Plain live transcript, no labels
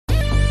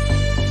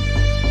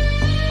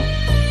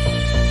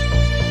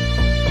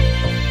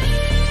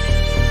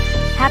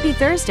Happy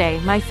Thursday,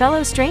 my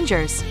fellow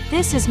strangers.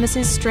 This is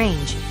Mrs.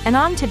 Strange, and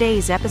on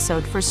today's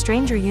episode for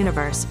Stranger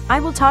Universe, I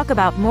will talk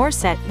about more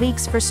set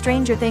leaks for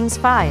Stranger Things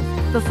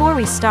 5. Before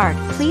we start,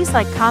 please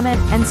like, comment,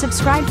 and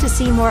subscribe to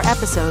see more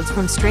episodes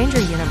from Stranger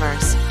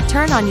Universe.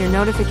 Turn on your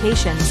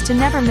notifications to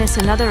never miss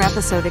another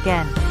episode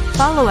again.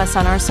 Follow us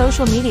on our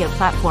social media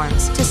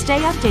platforms to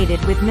stay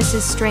updated with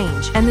Mrs.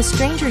 Strange and the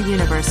Stranger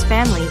Universe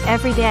family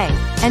every day.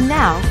 And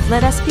now,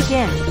 let us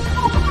begin.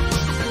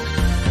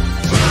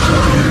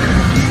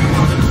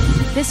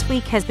 This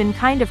week has been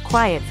kind of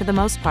quiet for the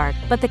most part,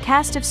 but the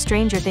cast of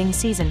Stranger Things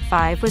Season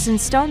 5 was in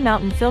Stone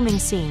Mountain filming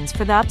scenes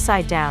for the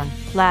Upside Down.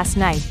 Last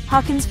night,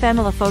 Hawkins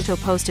Family Photo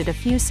posted a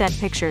few set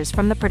pictures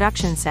from the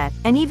production set,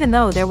 and even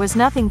though there was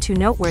nothing too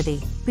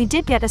noteworthy, we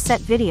did get a set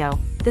video.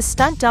 The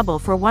stunt double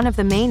for one of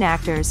the main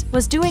actors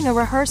was doing a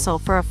rehearsal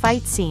for a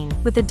fight scene,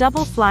 with the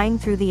double flying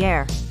through the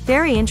air.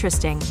 Very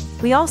interesting.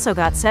 We also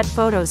got set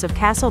photos of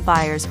Castle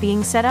Byers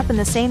being set up in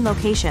the same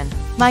location.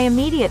 My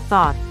immediate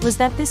thought was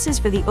that this is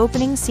for the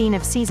opening scene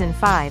of Season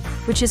 5,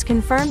 which is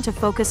confirmed to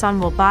focus on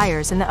Will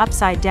Byers in the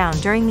Upside Down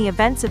during the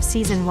events of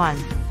Season 1.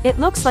 It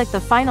looks like the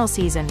final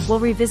season will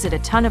revisit a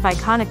ton of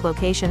iconic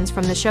locations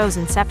from the show's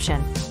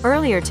inception.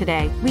 Earlier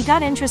today, we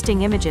got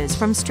interesting images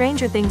from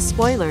Stranger Things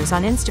spoilers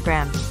on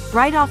Instagram.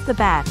 Right off the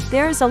bat,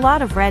 there is a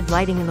lot of red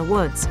lighting in the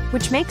woods,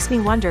 which makes me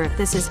wonder if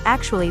this is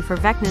actually for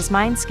Vecna's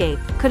mindscape.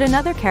 Could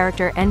another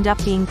character end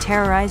up being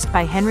terrorized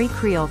by Henry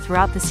Creel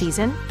throughout the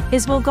season?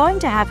 Is Will going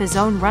to have his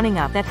own running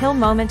up that hill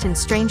moment in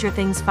Stranger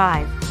Things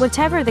 5?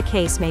 Whatever the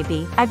case may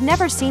be, I've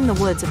never seen the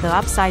woods of the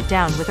Upside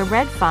Down with a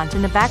red font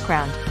in the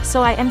background,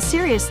 so I am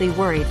seriously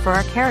worried for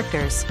our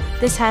characters.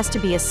 This has to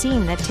be a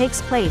scene that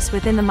takes place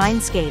within the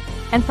mindscape,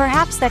 and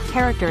perhaps that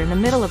character in the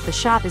middle of the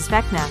shot is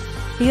Vecna.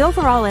 The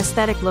overall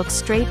aesthetic looks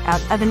straight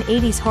out of an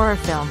 80s horror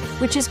film,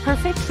 which is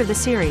perfect for the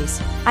series.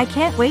 I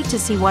can't wait to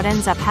see what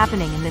ends up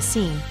happening in this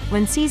scene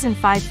when Season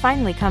 5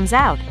 finally comes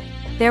out.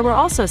 There were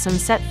also some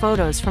set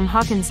photos from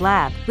Hawkins'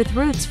 lab, with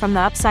roots from the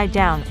Upside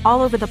Down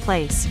all over the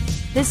place.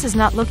 This is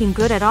not looking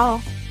good at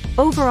all.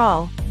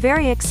 Overall,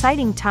 very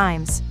exciting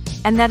times.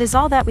 And that is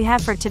all that we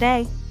have for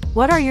today.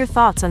 What are your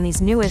thoughts on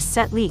these newest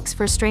set leaks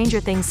for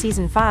Stranger Things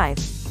Season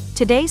 5?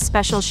 Today's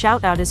special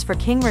shoutout is for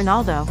King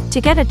Ronaldo. To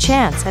get a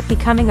chance at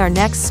becoming our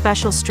next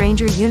special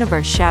Stranger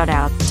Universe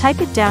shoutout, type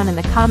it down in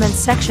the comments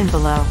section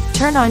below.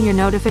 Turn on your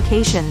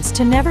notifications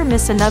to never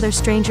miss another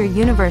Stranger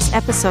Universe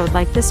episode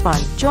like this one.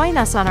 Join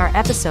us on our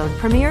episode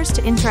premieres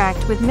to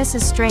interact with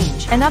Mrs.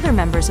 Strange and other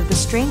members of the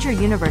Stranger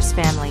Universe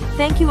family.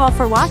 Thank you all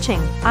for watching.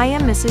 I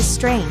am Mrs.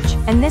 Strange,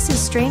 and this is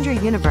Stranger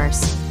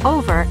Universe.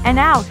 Over and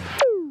out.